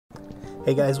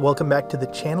Hey guys, welcome back to the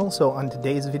channel. So on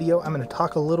today's video, I'm going to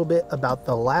talk a little bit about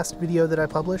the last video that I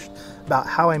published, about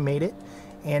how I made it,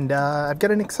 and I've got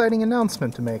an exciting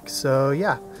announcement to make. So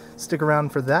yeah, stick around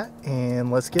for that and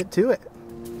let's get to it.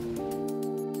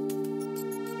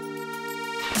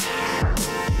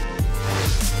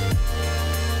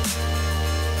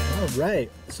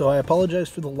 Alright, so I apologize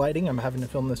for the lighting. I'm having to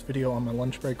film this video on my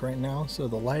lunch break right now, so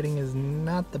the lighting is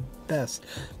not the best.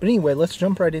 But anyway, let's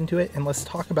jump right into it and let's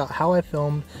talk about how I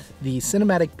filmed the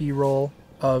cinematic B-roll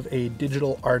of a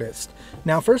digital artist.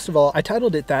 Now, first of all, I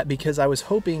titled it that because I was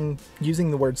hoping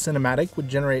using the word cinematic would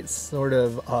generate sort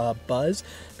of a buzz,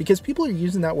 because people are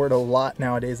using that word a lot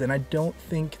nowadays, and I don't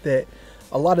think that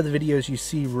a lot of the videos you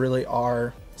see really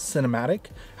are cinematic.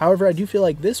 However, I do feel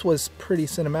like this was pretty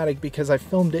cinematic because I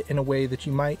filmed it in a way that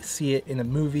you might see it in a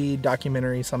movie,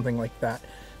 documentary, something like that.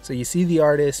 So you see the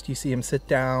artist, you see him sit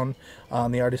down.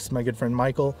 The artist is my good friend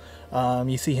Michael.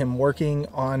 You see him working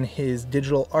on his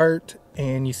digital art,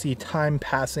 and you see time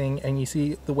passing, and you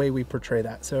see the way we portray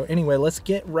that. So anyway, let's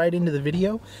get right into the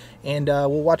video, and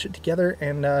we'll watch it together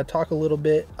and talk a little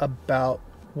bit about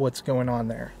what's going on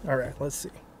there. All right, let's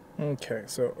see. Okay,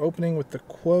 so opening with the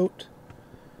quote.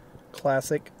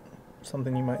 Classic,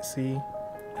 something you might see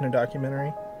in a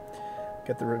documentary.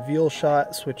 Get the reveal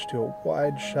shot, switch to a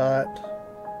wide shot,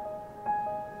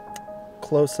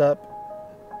 close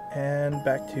up, and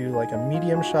back to like a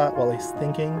medium shot while he's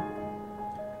thinking.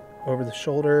 Over the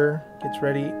shoulder, gets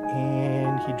ready,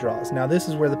 and he draws. Now this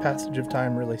is where the passage of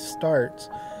time really starts,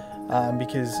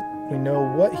 because we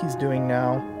know what he's doing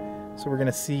now, so we're going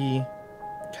to see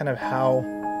kind of how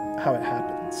it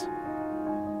happens.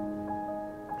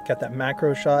 Got that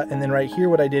macro shot, and then right here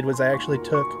what I did was I actually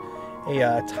took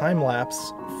a time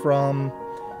lapse from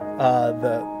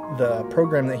the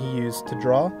program that he used to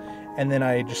draw, and then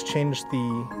I just changed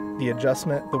the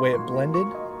adjustment, the way it blended,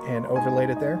 and overlaid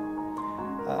it there.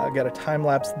 Got a time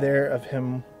lapse there of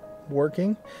him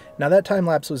working. Now that time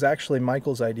lapse was actually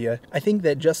Michael's idea. I think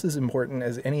that just as important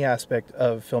as any aspect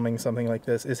of filming something like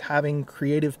this is having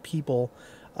creative people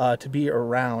to be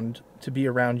around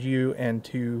you and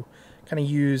to kind of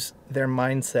use their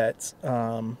mindsets,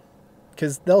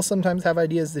 because they'll sometimes have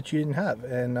ideas that you didn't have,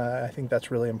 and I think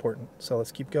that's really important. So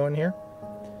let's keep going here.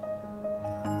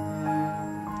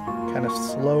 Kind of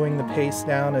slowing the pace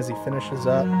down as he finishes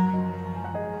up.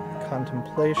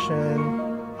 Contemplation.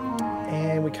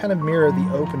 And we kind of mirror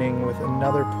the opening with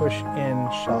another push-in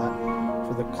shot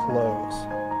for the close.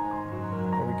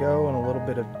 There we go, and a little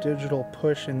bit of digital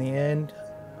push in the end.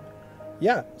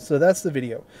 Yeah, so that's the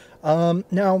video.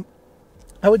 Now,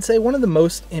 I would say one of the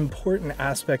most important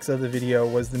aspects of the video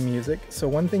was the music. So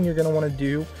one thing you're going to want to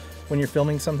do when you're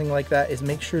filming something like that is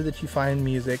make sure that you find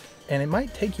music, and it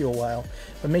might take you a while,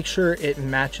 but make sure it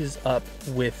matches up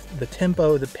with the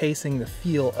tempo, the pacing, the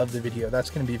feel of the video. That's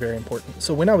going to be very important.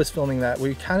 So when I was filming that,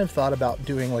 we kind of thought about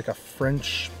doing like a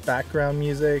French background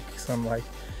music, some like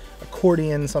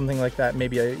accordion, something like that,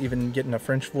 maybe even getting a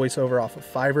French voiceover off of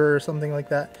Fiverr or something like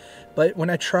that. But when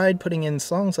I tried putting in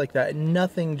songs like that,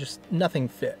 nothing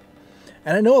fit.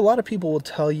 And I know a lot of people will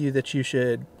tell you that you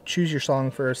should choose your song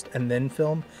first and then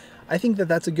film. I think that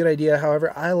that's a good idea.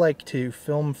 However, I like to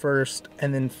film first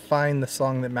and then find the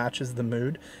song that matches the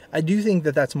mood. I do think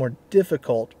that that's more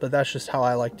difficult, but that's just how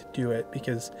I like to do it,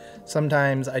 because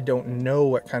sometimes I don't know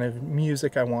what kind of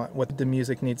music I want, what the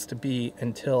music needs to be,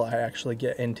 until I actually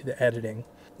get into the editing.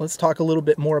 Let's talk a little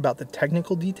bit more about the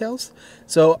technical details.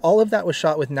 So all of that was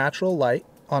shot with natural light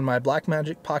on my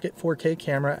Blackmagic Pocket 4K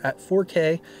camera at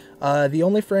 4K. The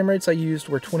only frame rates I used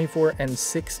were 24 and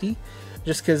 60.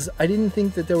 Just because I didn't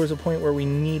think that there was a point where we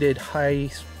needed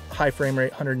high frame rate,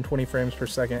 120 frames per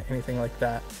second, anything like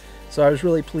that. So I was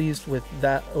really pleased with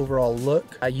that overall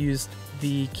look. I used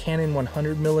the Canon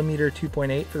 100mm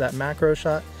 2.8 for that macro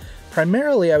shot.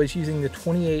 Primarily I was using the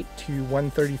 28 to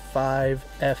 135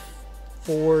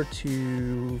 f4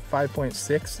 to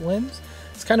 5.6 lens.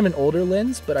 It's kind of an older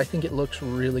lens, but I think it looks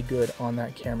really good on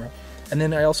that camera. And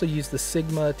then I also used the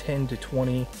Sigma 10 to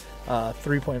 20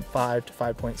 3.5 to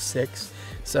 5.6.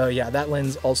 So yeah, that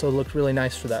lens also looked really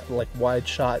nice for that like wide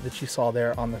shot that you saw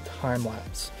there on the time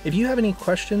lapse. If you have any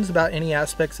questions about any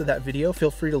aspects of that video, feel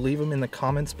free to leave them in the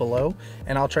comments below,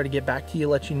 and I'll try to get back to you,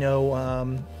 let you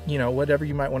know, whatever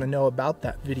you might want to know about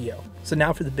that video. So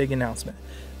now for the big announcement.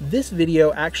 This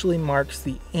video actually marks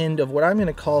the end of what I'm going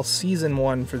to call season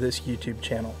 1 for this YouTube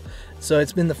channel. So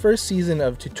it's been the first season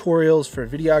of tutorials for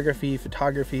videography,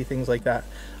 photography, things like that.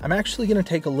 I'm actually going to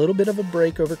take a little bit of a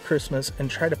break over Christmas and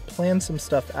try to plan some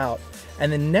stuff out.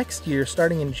 And then next year,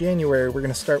 starting in January, we're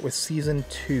going to start with season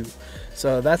 2.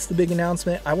 So that's the big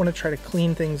announcement. I want to try to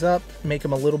clean things up, make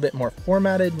them a little bit more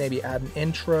formatted, maybe add an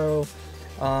intro,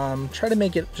 try to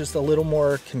make it just a little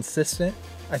more consistent.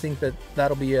 I think that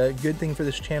that'll be a good thing for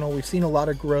this channel. We've seen a lot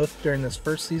of growth during this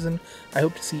first season. I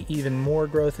hope to see even more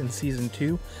growth in season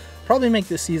 2. Probably make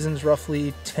the seasons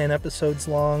roughly 10 episodes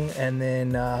long, and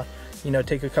then you know,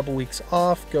 take a couple weeks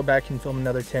off, go back and film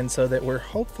another 10, so that we're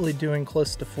hopefully doing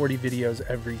close to 40 videos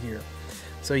every year.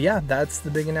 So yeah, that's the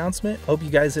big announcement. Hope you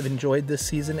guys have enjoyed this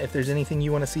season. If there's anything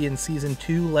you want to see in season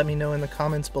 2, let me know in the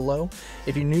comments below.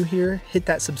 If you're new here, hit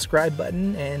that subscribe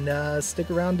button and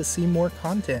stick around to see more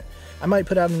content. I might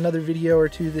put out another video or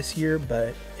two this year,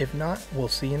 but if not, we'll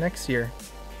see you next year.